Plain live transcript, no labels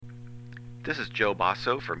This is Joe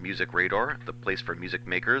Basso for Music Radar, the place for music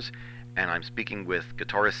makers, and I'm speaking with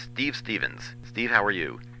guitarist Steve Stevens. Steve, how are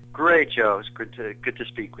you? Great, Joe. It's good to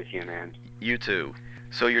speak with you, man. You too.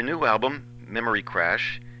 So your new album, Memory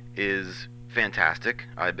Crash, is fantastic.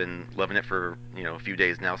 I've been loving it for a few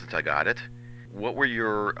days now since I got it. What were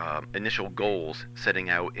your initial goals setting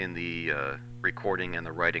out in the recording and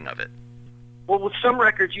the writing of it? Well, with some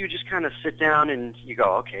records, you just kind of sit down and you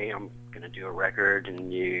go, okay, I'm going to do a record,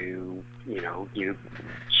 and you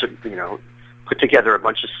put together a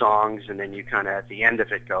bunch of songs, and then you kind of at the end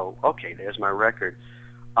of it go, okay, there's my record.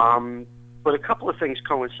 But a couple of things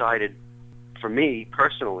coincided for me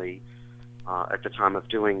personally at the time of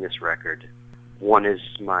doing this record. One is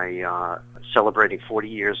my celebrating 40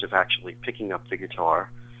 years of actually picking up the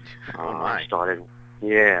guitar. Oh my! Started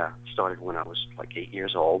when I was like 8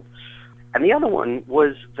 years old. And the other one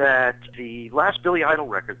was that the last Billy Idol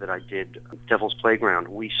record that I did, Devil's Playground,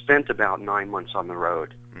 we spent about 9 months on the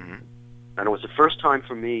road. Mm-hmm. And it was the first time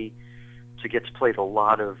for me to get to play a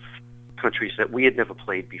lot of countries that we had never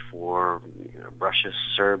played before, Russia,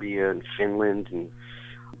 Serbia, and Finland.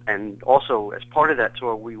 And also, as part of that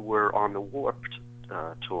tour, we were on the Warped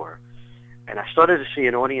tour. And I started to see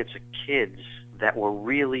an audience of kids that were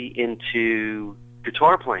really into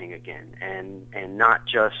guitar playing again, and not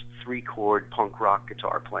just three-chord punk rock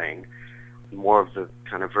guitar playing, more of the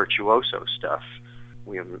kind of virtuoso stuff.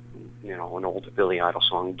 We have, an old Billy Idol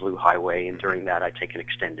song, Blue Highway, and during that I take an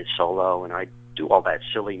extended solo, and I do all that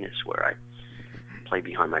silliness where I play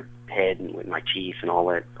behind my head and with my teeth and all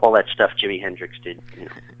that stuff Jimi Hendrix did,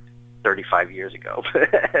 35 years ago.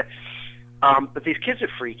 But these kids are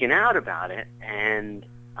freaking out about it, and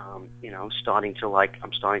I'm starting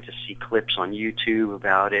to see clips on YouTube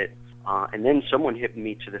about it. And then someone hit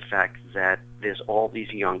me to the fact that there's all these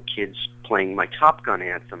young kids playing my Top Gun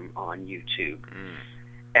anthem on YouTube. Mm.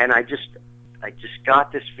 And I just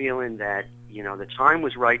got this feeling that, the time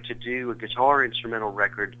was right to do a guitar instrumental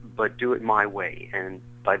record, but do it my way. And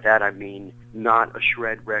by that I mean not a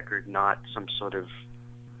shred record, not some sort of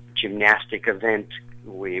gymnastic event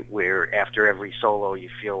where after every solo you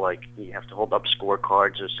feel like you have to hold up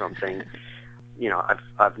scorecards or something.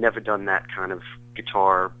 I've never done that kind of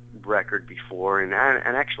guitar record before, and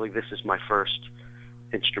actually this is my first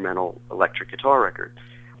instrumental electric guitar record.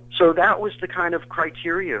 So that was the kind of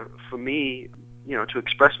criteria for me, to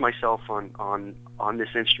express myself on this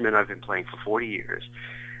instrument I've been playing for 40 years,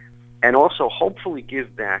 and also hopefully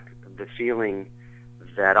give back the feeling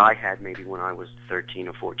that I had maybe when I was a 13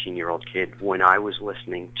 or 14-year-old kid, when I was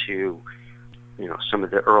listening to, some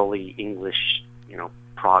of the early English,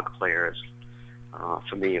 prog players.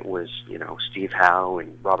 For me, it was, Steve Howe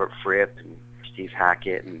and Robert Fripp and Steve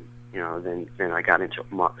Hackett, and then I got into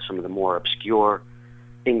some of the more obscure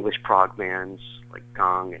English prog bands like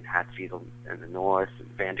Gong and Hatfield and the North and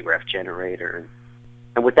Van de Graaff Generator,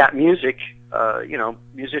 and with that music,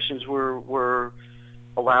 musicians were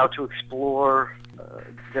allowed to explore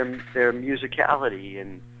their musicality,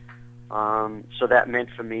 and so that meant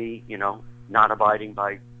for me, not abiding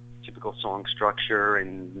by typical song structure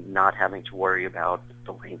and not having to worry about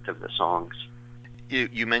the length of the songs.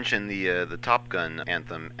 You mentioned the Top Gun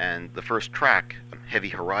anthem, and the first track, Heavy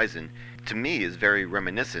Horizon, to me is very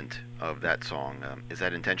reminiscent of that song. Is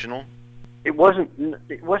that intentional? It wasn't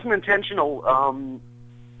intentional.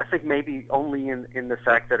 I think maybe only in the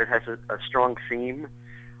fact that it has a strong theme,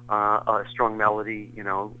 a strong melody,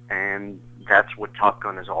 and that's what Top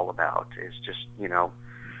Gun is all about. Is just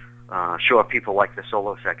sure, people like the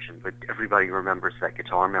solo section, but everybody remembers that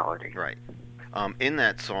guitar melody. Right. In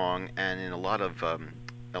that song, and in a lot of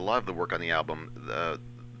the work on the album,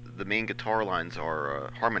 the main guitar lines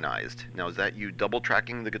are harmonized. Now, is that you double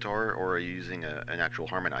tracking the guitar, or are you using an actual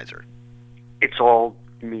harmonizer? It's all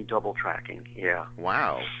me double tracking. Yeah.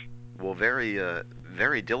 Wow. Well,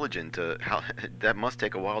 very diligent. How that must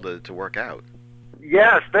take a while to work out.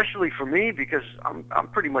 Yeah, especially for me, because I'm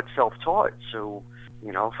pretty much self-taught. So,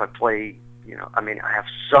 if I play, I have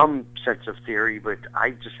some sense of theory, but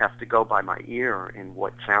I just have to go by my ear and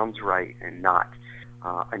what sounds right and not.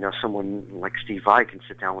 I know someone like Steve Vai can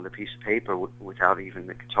sit down with a piece of paper without even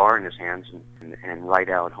the guitar in his hands and write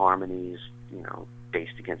out harmonies,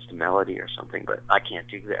 based against a melody or something, but I can't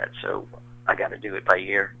do that, so I got to do it by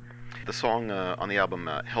ear. The song on the album,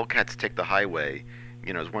 Hellcats Take the Highway,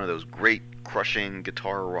 is one of those great crushing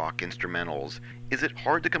guitar rock instrumentals. Is it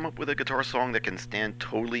hard to come up with a guitar song that can stand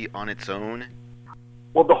totally on its own?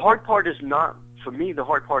 Well, the hard part is not, for me, the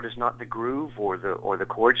hard part is not the groove or the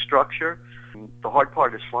chord structure. The hard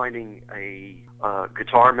part is finding a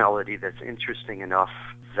guitar melody that's interesting enough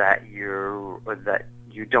that you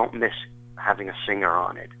don't miss having a singer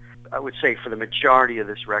on it. I would say for the majority of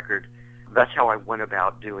this record, that's how I went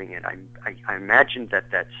about doing it. I imagined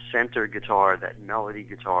that center guitar, that melody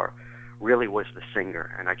guitar, really was the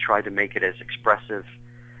singer, and I tried to make it as expressive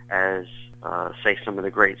as, say, some of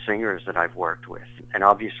the great singers that I've worked with. And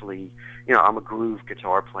obviously, I'm a groove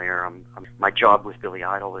guitar player. My job with Billy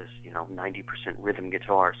Idol is, 90% rhythm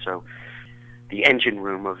guitar, so the engine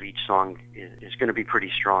room of each song is going to be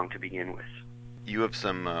pretty strong to begin with. You have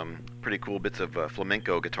some pretty cool bits of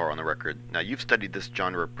flamenco guitar on the record. Now, you've studied this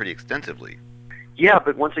genre pretty extensively. Yeah,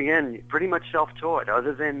 but once again, pretty much self-taught.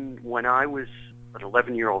 Other than when I was an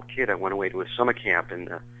 11-year-old kid, I went away to a summer camp, and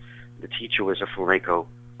the teacher was a flamenco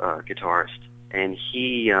guitarist, and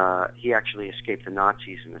he actually escaped the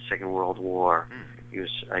Nazis in the Second World War. He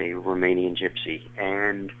was a Romanian gypsy,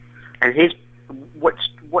 and his what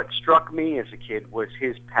struck me as a kid was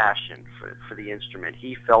his passion for the instrument.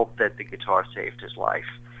 He felt that the guitar saved his life.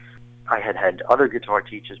 I had other guitar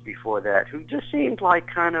teachers before that who just seemed like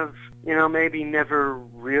kind of, maybe never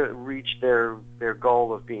reached their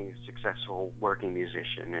goal of being a successful working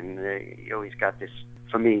musician, and they always got this,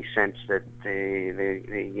 for me, sense that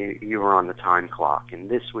you were on the time clock. And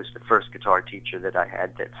this was the first guitar teacher that I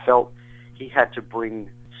had that felt he had to bring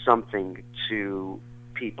something to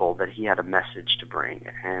people, that he had a message to bring,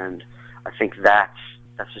 and I think that's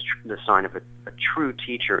the sign of a true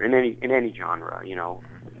teacher in any genre,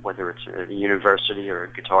 whether it's a university or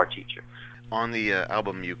a guitar teacher. On the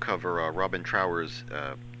album, you cover Robin Trower's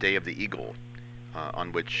 "Day of the Eagle,"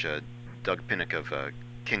 on which Doug Pinnick of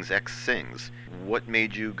King's X sings. What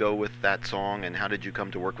made you go with that song, and how did you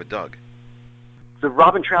come to work with Doug? The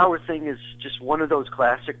Robin Trower thing is just one of those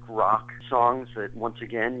classic rock songs that, once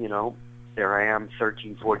again, there I am,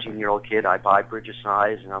 13, 14-year-old kid. I buy Bridge of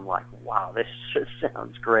Sighs, and I'm like, wow, this just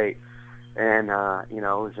sounds great. And, it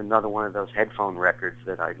was another one of those headphone records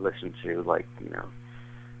that I'd listen to, like,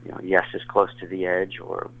 Yes is Close to the Edge,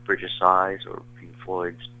 or Bridge of Sighs, or Pink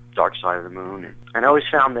Floyd's Dark Side of the Moon. And I always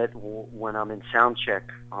found that when I'm in sound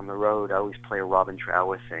check on the road, I always play a Robin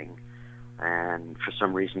Trower thing. And for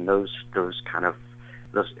some reason, his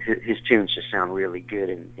tunes just sound really good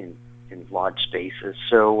in large spaces.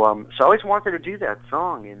 So I always wanted to do that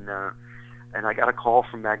song, and I got a call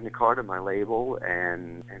from Magna Carta, my label,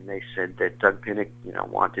 and they said that Doug Pinnick,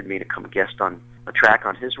 wanted me to come guest on a track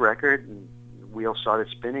on his record, and wheels started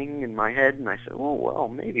spinning in my head, and I said, well,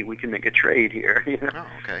 maybe we can make a trade here. Oh,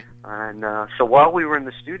 okay. And so while we were in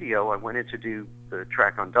the studio, I went in to do the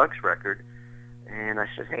track on Doug's record, and I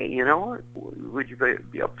said, hey, would you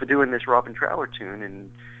be up for doing this Robin Trower tune?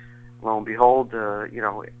 And lo and behold, at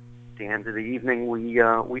the end of the evening,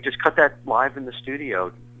 we just cut that live in the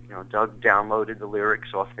studio. Doug downloaded the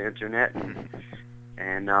lyrics off the internet,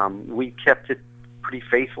 and we kept it pretty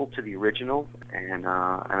faithful to the original, and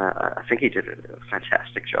I think he did a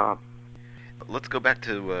fantastic job. Let's go back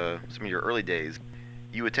to some of your early days.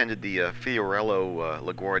 You attended the Fiorello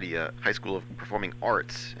LaGuardia High School of Performing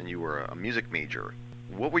Arts, and you were a music major.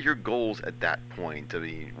 What were your goals at that point? I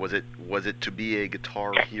mean, was it to be a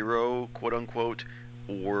guitar hero, quote unquote,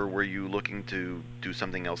 or were you looking to do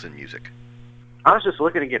something else in music? I was just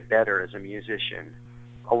looking to get better as a musician.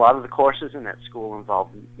 A lot of the courses in that school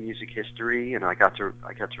involved music history, and I got to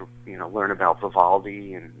learn about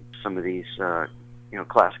Vivaldi and some of these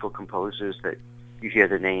classical composers that you hear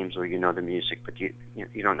the names or the music, but you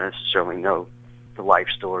don't necessarily know the life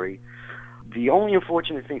story. The only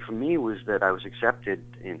unfortunate thing for me was that I was accepted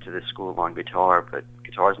into this school on guitar, but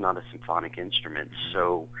guitar is not a symphonic instrument,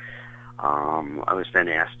 so I was then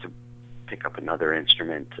asked to pick up another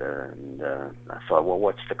instrument, and I thought, well,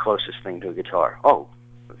 what's the closest thing to a guitar? Oh,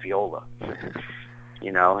 viola.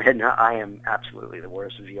 And I am absolutely the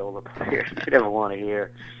worst viola player you'd ever want to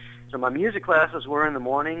hear. So my music classes were in the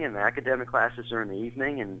morning, and the academic classes are in the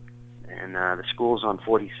evening, and the school's on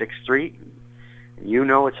 46th Street. And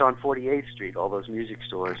it's on 48th Street, all those music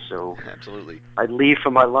stores. So absolutely, I'd leave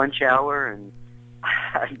for my lunch hour, and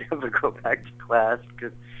I'd never go back to class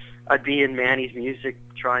because I'd be in Manny's Music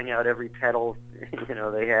trying out every pedal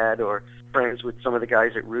they had, or friends with some of the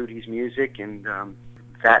guys at Rudy's Music, and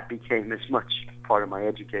that became as much part of my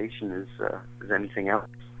education as anything else.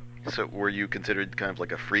 So were you considered kind of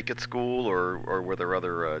like a freak at school, or were there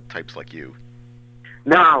other types like you?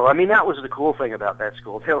 No, I mean, that was the cool thing about that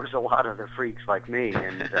school. There was a lot of the freaks like me,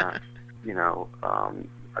 and I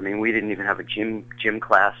mean, we didn't even have a gym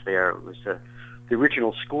class there. It was the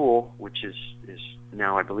original school, which is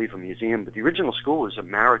now, I believe, a museum, but the original school was a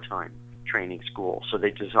maritime training school, so they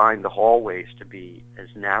designed the hallways to be as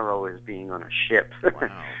narrow as being on a ship.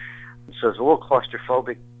 Wow. So it's a little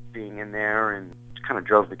claustrophobic being in there, and it kind of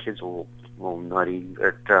drove the kids a little nutty.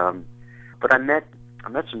 But But I met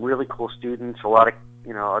some really cool students, a lot of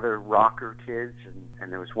other rocker kids,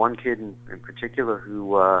 and there was one kid in particular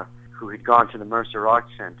who had gone to the Mercer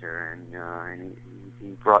Arts Center, and he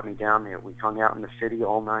brought me down there. We hung out in the city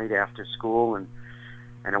all night after school, and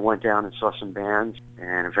I went down and saw some bands,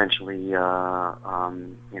 and eventually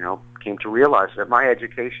came to realize that my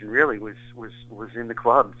education really was in the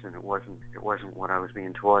clubs, and it wasn't what I was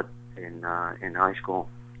being taught in high school.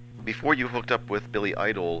 Before you hooked up with Billy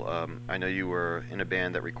Idol, I know you were in a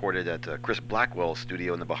band that recorded at Chris Blackwell's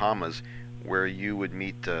studio in the Bahamas, where you would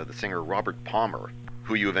meet the singer Robert Palmer,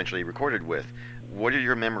 who you eventually recorded with. What are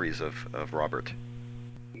your memories of Robert?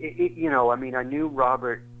 I knew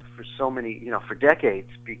Robert for so many, for decades,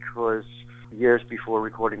 because years before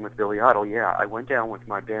recording with Billy Idol, I went down with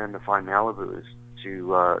my band, the Fine Malibus,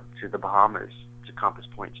 to the Bahamas, to Compass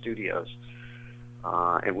Point Studios,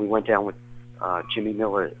 and we went down with Jimmy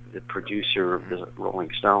Miller, the producer of the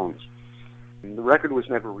Rolling Stones. And the record was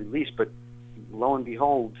never released, but lo and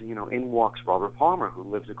behold, in walks Robert Palmer, who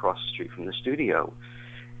lives across the street from the studio,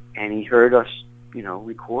 and he heard us,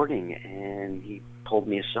 recording, and he pulled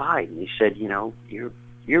me aside and he said, you're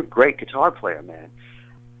a great guitar player, man.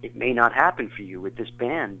 It may not happen for you with this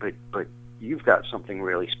band, but you've got something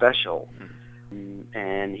really special. Mm-hmm.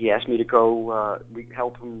 And he asked me to go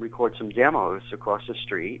help him record some demos across the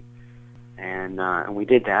street. And we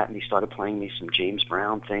did that, and he started playing me some James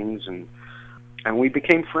Brown things, and we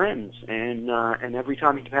became friends. And every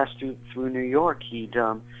time he passed through New York, he'd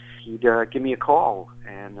give me a call.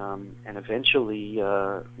 And eventually,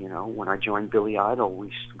 when I joined Billy Idol,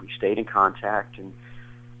 we stayed in contact. And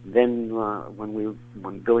then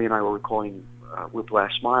when Billy and I were recording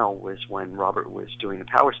Whiplash Smile was when Robert was doing the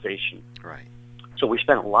Power Station. Right. So we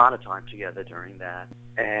spent a lot of time together during that,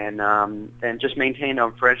 and just maintained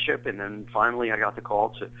our friendship. And then finally, I got the call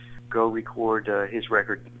to go record his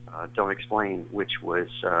record, "Don't Explain," which was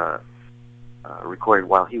recorded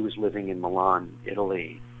while he was living in Milan,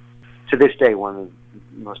 Italy. To this day, one of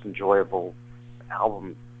the most enjoyable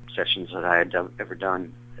album sessions that I had ever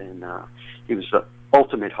done. And he was the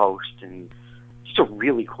ultimate host, and just a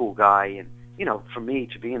really cool guy. And for me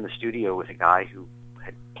to be in the studio with a guy who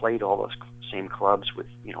had played all those same clubs with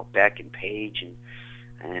Beck and Page,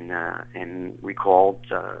 and recalled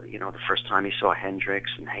the first time he saw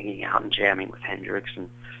Hendrix, and hanging out and jamming with Hendrix, and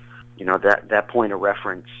that point of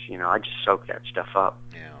reference, I just soaked that stuff up.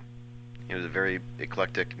 Yeah, he was a very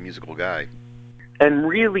eclectic musical guy, and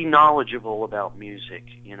really knowledgeable about music.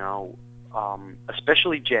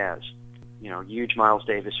 Especially jazz. Huge Miles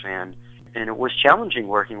Davis fan, and it was challenging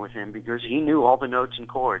working with him because he knew all the notes and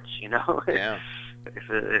chords. Yeah.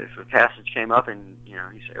 If a passage came up and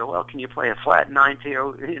he said, "Oh, well, can you play a flat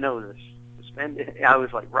 9/0?" Suspended. I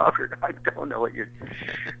was like, "Robert, I don't know what you're,"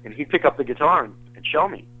 and he'd pick up the guitar and show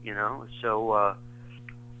me. So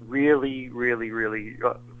really, really, really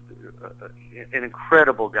an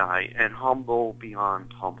incredible guy, and humble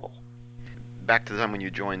beyond humble. Back to the time when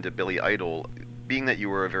you joined Billy Idol, being that you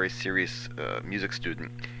were a very serious music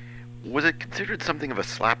student, was it considered something of a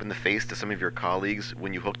slap in the face to some of your colleagues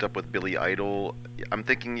when you hooked up with Billy Idol? I'm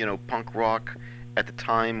thinking, punk rock at the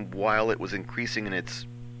time, while it was increasing in its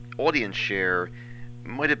audience share,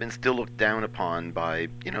 might have been still looked down upon by,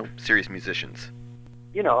 serious musicians.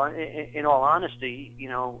 In all honesty,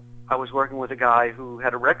 I was working with a guy who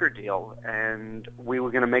had a record deal, and we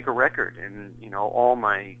were going to make a record, and, all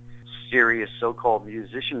my serious so-called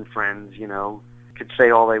musician friends, could say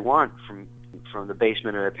all they want from the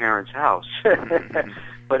basement of their parents' house.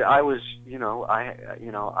 But I was,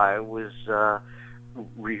 I was,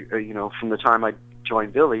 from the time I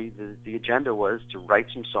joined Billy, the agenda was to write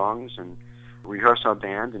some songs and rehearse our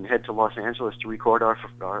band and head to Los Angeles to record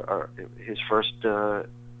his first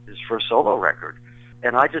solo record.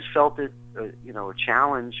 And I just felt it, a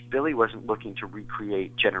challenge. Billy wasn't looking to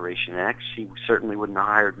recreate Generation X. He certainly wouldn't have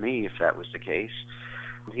hired me if that was the case.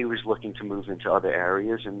 He was looking to move into other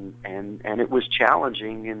areas, and it was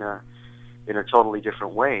challenging in a totally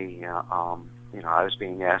different way. I was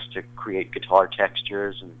being asked to create guitar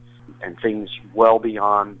textures and things well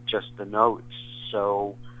beyond just the notes.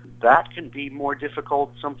 So that can be more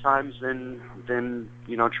difficult sometimes than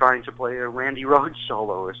trying to play a Randy Rhoads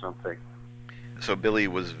solo or something. So Billy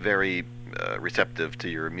was very receptive to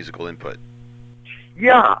your musical input.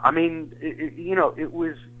 Yeah, I mean, it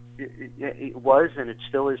was, and it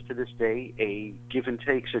still is to this day, a give and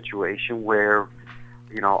take situation where,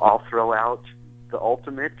 I'll throw out the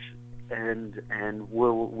ultimate, and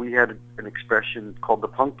we had an expression called the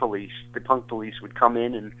punk police. The punk police would come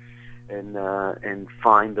in and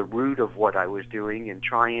find the root of what I was doing and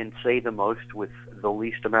try and say the most with the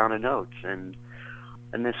least amount of notes. And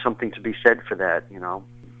and there's something to be said for that. You know,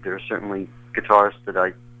 there are certainly guitarists that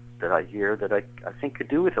I hear that I think could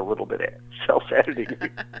do with a little bit of self-editing.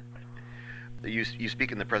 You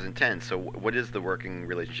speak in the present tense, so what is the working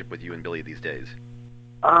relationship with you and Billy these days?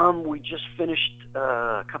 We just finished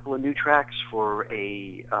a couple of new tracks for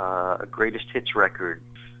a greatest hits record.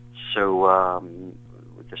 So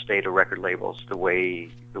with the state of record labels, the way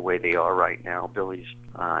they are right now, Billy's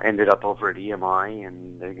ended up over at EMI,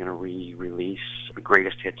 and they're going to re-release the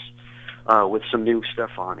greatest hits with some new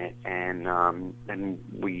stuff on it, and then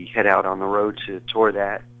we head out on the road to tour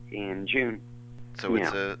that in June. So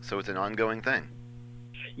it's an ongoing thing.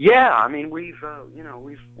 Yeah, I mean we've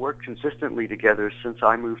worked consistently together since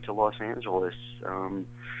I moved to Los Angeles, and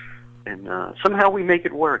somehow we make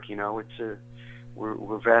it work. You know,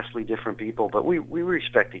 we're vastly different people, but we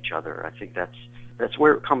respect each other. I think that's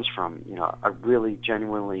where it comes from. You know, I really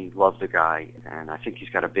genuinely love the guy, and I think he's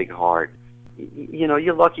got a big heart. You know,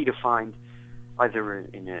 you're lucky to find, either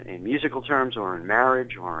in musical terms or in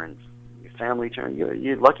marriage or in family terms,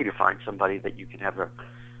 you're lucky to find somebody that you can have a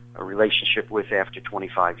relationship with after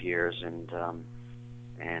 25 years,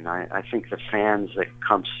 and I think the fans that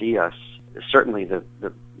come see us, certainly the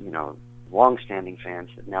long-standing fans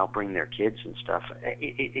that now bring their kids and stuff,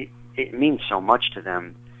 it means so much to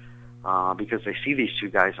them because they see these two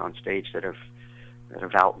guys on stage that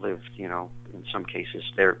have outlived, you know, in some cases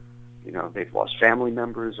they've lost family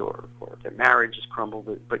members or their marriage has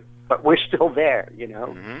crumbled, but we're still there, you know.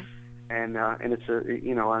 Mm-hmm. And it's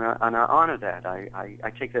and I honor that.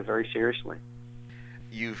 I take that very seriously.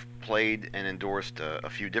 You've played and endorsed a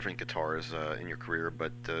few different guitars in your career,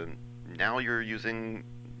 but now you're using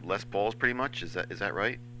Les Pauls pretty much. Is that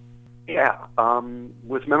right? Yeah.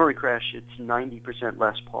 With Memory Crash, it's 90%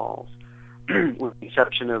 Les Pauls, with the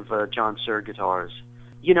exception of John Suhr guitars.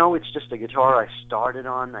 You know, it's just a guitar I started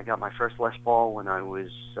on. I got my first Les Paul when I was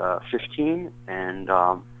 15, and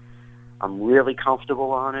I'm really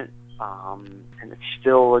comfortable on it. And it's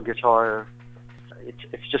still a guitar.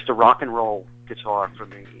 It's just a rock and roll guitar for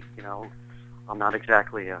me. You know, I'm not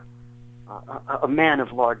exactly a man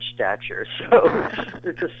of large stature, so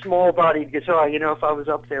it's a small-bodied guitar. You know, if I was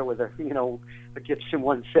up there with a Gibson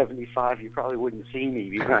 175, you probably wouldn't see me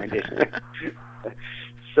behind it.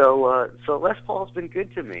 So Les Paul's been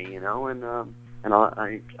good to me, you know, and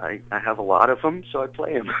I have a lot of them, so I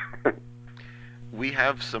play them. We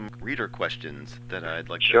have some reader questions that I'd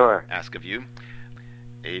like to ask of you.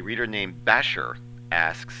 A reader named Basher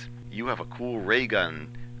asks, you have a cool ray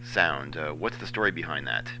gun sound. What's the story behind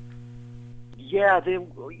that? Yeah,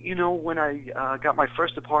 when I got my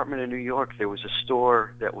first apartment in New York, there was a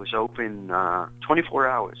store that was open 24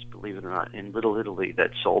 hours, believe it or not, in Little Italy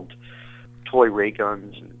that sold toy ray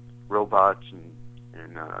guns and robots and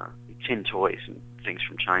tin toys and things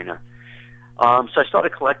from China. So I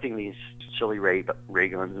started collecting these silly ray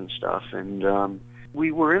guns and stuff, and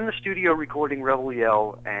we were in the studio recording Rebel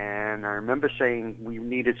Yell, and I remember saying we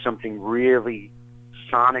needed something really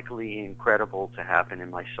sonically incredible to happen in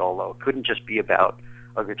my solo. It couldn't just be about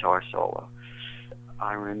a guitar solo.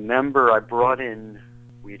 I remember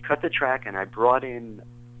we had cut the track, and I brought in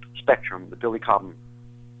Spectrum, the Billy Cobham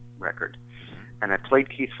record, and I played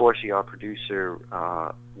Keith Forsey, our producer,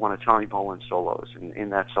 one of Tommy Bolin's solos, and in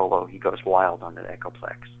that solo he goes wild on the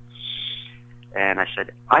Echoplex. And I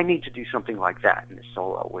said, I need to do something like that in a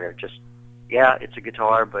solo where it's a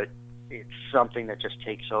guitar, but it's something that just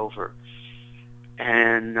takes over.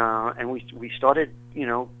 And we started,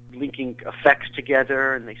 linking effects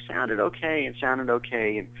together, and they sounded okay, and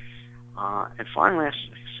finally I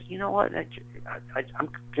said, you know what, I'm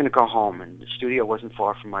going to go home, and the studio wasn't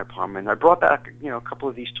far from my apartment. I brought back, a couple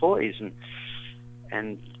of these toys,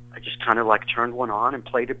 and I just kind of turned one on and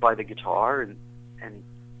played it by the guitar, and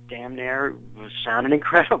damn near it was sounding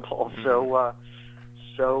incredible. Mm-hmm.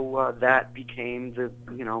 So that became the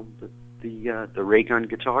ray gun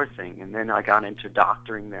guitar thing, and then I got into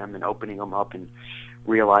doctoring them and opening them up and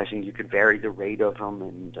realizing you could vary the rate of them,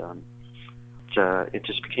 and it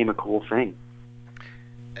just became a cool thing.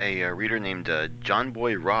 A reader named John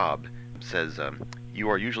Boy Rob says, you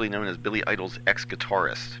are usually known as Billy Idol's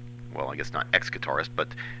ex-guitarist. Well, I guess not ex-guitarist, but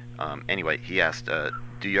anyway, he asked,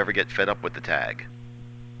 do you ever get fed up with the tag?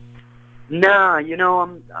 Nah,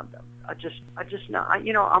 I just not.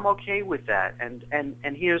 I'm okay with that.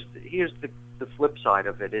 And here's the flip side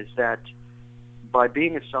of it, is that by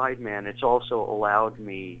being a sideman, it's also allowed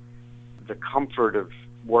me the comfort of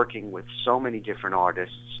working with so many different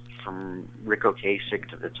artists, from Rick Ocasek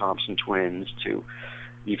to the Thompson Twins to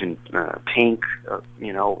even Pink,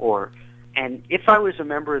 and if I was a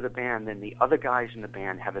member of the band, then the other guys in the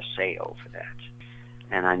band have a say over that.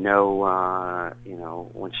 And I know,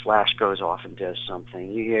 when Slash goes off and does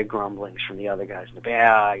something, you hear grumblings from the other guys in the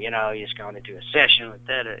band. He's going to do a session with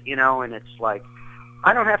that, and it's like,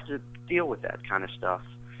 I don't have to deal with that kind of stuff.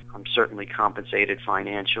 I'm certainly compensated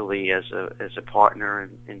financially as a partner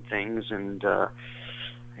in things, and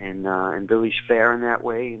Billy's fair in that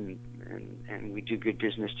way, and we do good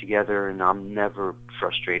business together, and I'm never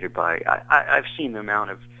frustrated by. I've seen the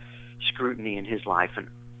amount of scrutiny in his life, and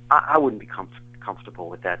I wouldn't be comfortable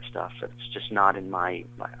with that stuff. It's just not in my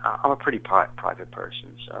I'm a pretty private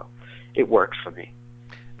person, so it works for me.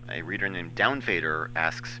 A reader named Downfader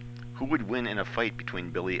asks, who would win in a fight between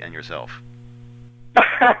Billy and yourself?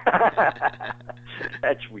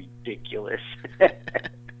 That's ridiculous.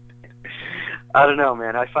 I don't know,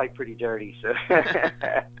 man. I fight pretty dirty, so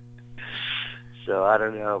so I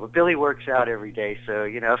don't know. But Billy works out every day, so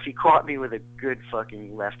if he caught me with a good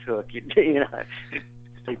fucking left hook, it'd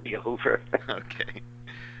be over. Okay.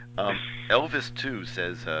 Elvis too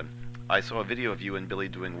says, I saw a video of you and Billy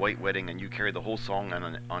doing White Wedding, and you carried the whole song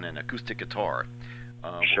on an acoustic guitar.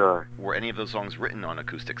 Sure. Were any of those songs written on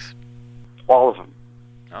acoustics? All of them.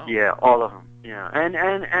 Oh. Yeah, all of them. Yeah,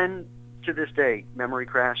 and to this day, Memory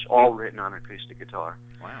Crash, all written on acoustic guitar.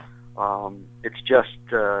 Wow. It's just,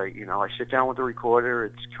 I sit down with the recorder.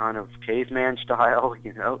 It's kind of caveman style,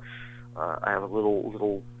 I have a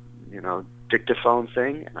little, dictaphone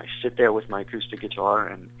thing, and I sit there with my acoustic guitar,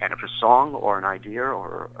 and if a song or an idea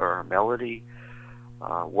or a melody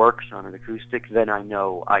works on an acoustic, then I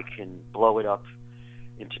know I can blow it up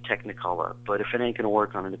into Technicolor. But if it ain't going to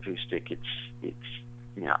work on an acoustic,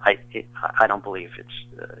 I don't believe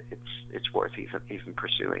it's worth even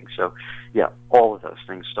pursuing. So, yeah, all of those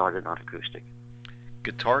things started on acoustic.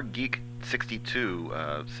 Guitar Geek 62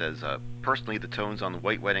 says, personally, the tones on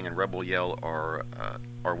White Wedding and Rebel Yell are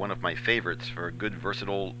one of my favorites for a good,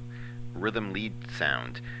 versatile rhythm lead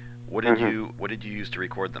sound. What did you use to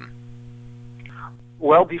record them?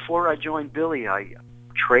 Well, before I joined Billy, I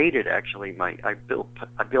traded actually. I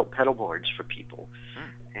built pedal boards for people,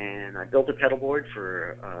 and I built a pedal board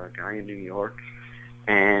for a guy in New York,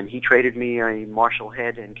 and he traded me a Marshall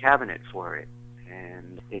head and cabinet for it.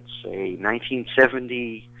 And it's a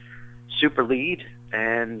 1970 Super Lead,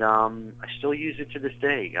 and I still use it to this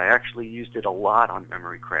day. I actually used it a lot on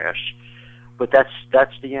Memory Crash, but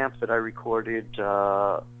that's the amp that I recorded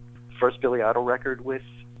first Billy Idol record with,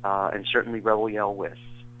 and certainly Rebel Yell with.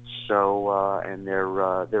 So, and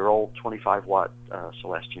they're old 25-watt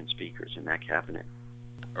Celestion speakers in that cabinet.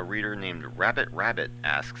 A reader named Rabbit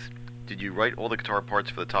asks, did you write all the guitar parts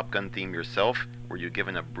for the Top Gun theme yourself? Were you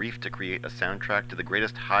given a brief to create a soundtrack to the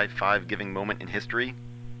greatest high-five giving moment in history?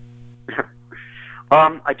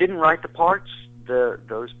 I didn't write the parts.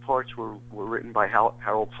 Those parts were written by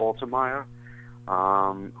Harold Faltermeyer,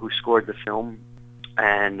 who scored the film.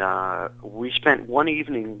 And we spent one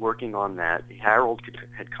evening working on that. Harold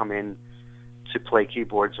had come in to play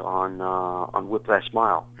keyboards on Whiplash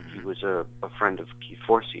Smile. He was a friend of Keith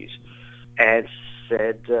Forsey's, and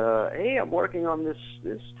said, "Hey, I'm working on this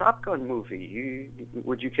Top Gun movie.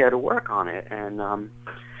 Would you care to work on it?" And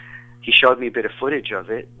he showed me a bit of footage of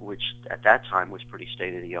it, which at that time was pretty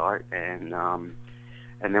state of the art.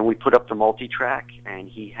 And then we put up the multi-track, and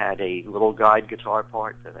he had a little guide guitar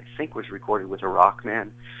part that I think was recorded with a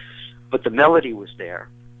Rockman, but the melody was there.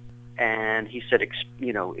 And he said,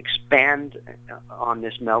 expand on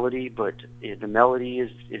this melody, but the melody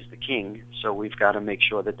is the king, so we've got to make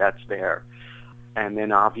sure that that's there. And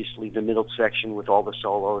then obviously the middle section with all the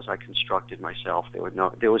solos I constructed myself. There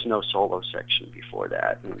was no solo section before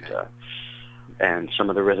that, and some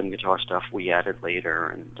of the rhythm guitar stuff we added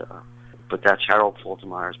later. But that's Harold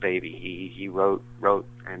Faltermeyer's baby. He wrote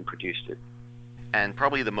and produced it. And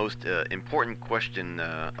probably the most important question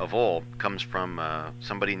of all comes from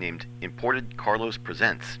somebody named Imported Carlos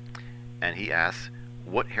Presents, and he asks,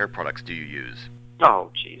 "What hair products do you use?"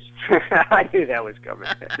 Oh, jeez, I knew that was coming.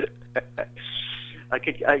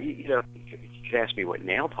 You could ask me what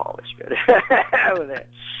nail polish, but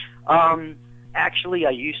actually,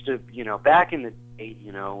 I used to, back in the day,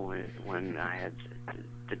 when I had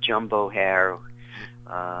the jumbo hair, it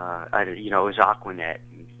was Aquanet.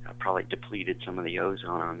 I probably depleted some of the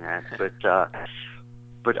ozone on that,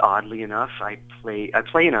 but oddly enough, I play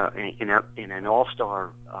in an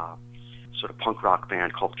all-star sort of punk rock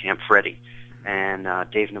band called Camp Freddy, and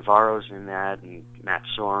Dave Navarro's in that, and Matt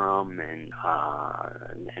Sorum,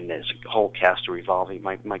 and there's a whole cast of revolving.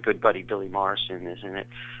 My good buddy Billy Morrison is in it,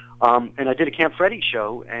 and I did a Camp Freddy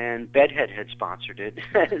show, and Bedhead had sponsored it,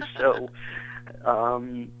 so.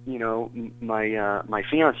 My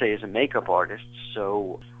fiance is a makeup artist,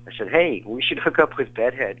 so I said, hey, we should hook up with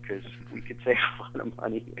Bedhead because we could save a lot of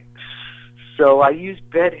money. So I use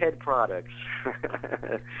Bedhead products.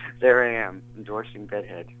 There I am, endorsing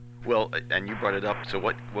Bedhead. Well, and you brought it up, so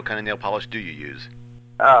what kind of nail polish do you use?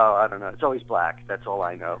 Oh, I don't know. It's always black. That's all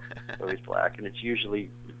I know. It's always black, and it's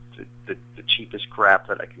usually the cheapest crap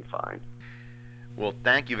that I can find. Well,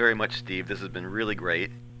 thank you very much, Steve. This has been really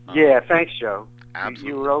great. Yeah, thanks, Joe. Absolutely.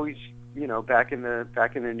 You were always, back in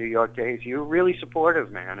the New York days, you were really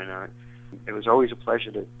supportive, man, and it was always a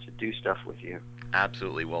pleasure to do stuff with you.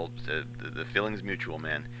 Absolutely. Well, the feeling's mutual,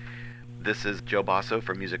 man. This is Joe Basso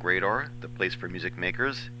from Music Radar, the place for music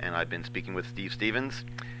makers, and I've been speaking with Steve Stevens.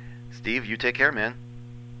 Steve, you take care, man.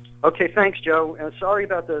 Okay, thanks, Joe. Sorry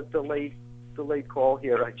about the late call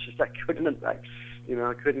here. I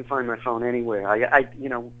couldn't find my phone anywhere.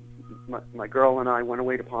 My girl and I went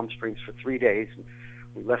away to Palm Springs for 3 days. And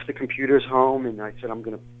we left the computers home, and I said I'm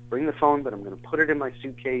going to bring the phone, but I'm going to put it in my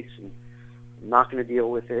suitcase, and I'm not going to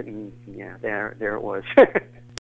deal with it. And yeah, there it was.